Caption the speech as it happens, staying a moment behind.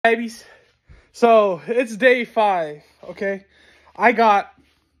Babies, so it's day 5. Okay, I got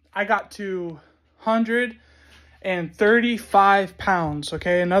to 135 pounds.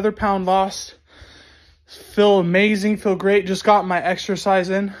 Okay, another pound lost. Feel amazing, feel great. Just got my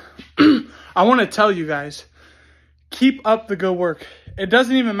exercise in. I want to tell you guys, keep up the good work. It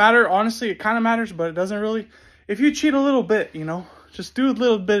doesn't even matter, honestly. It kind of matters, but it doesn't really. If you cheat a little bit, you know, just do a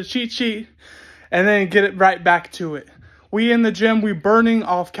little bit of cheat and then get it right back to it. We in the gym, we burning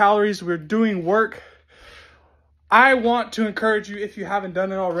off calories, we're doing work. I want to encourage you, if you haven't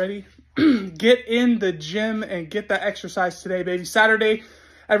done it already, get in the gym and get that exercise today, baby. Saturday,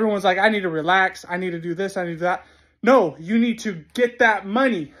 everyone's like, I need to relax, I need to do this, I need to do that. No, you need to get that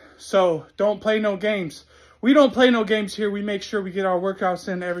money. So don't play no games. We don't play no games here. We make sure we get our workouts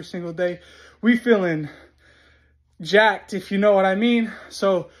in every single day. We feeling jacked, if you know what I mean.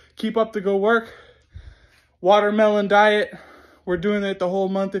 So keep up the good work. Watermelon diet. We're doing it the whole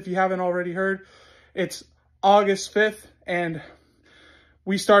month if you haven't already heard. It's August 5th and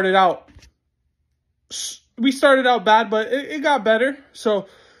we started out bad, but it got better. So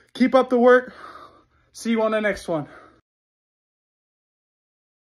keep up the work. See you on the next one.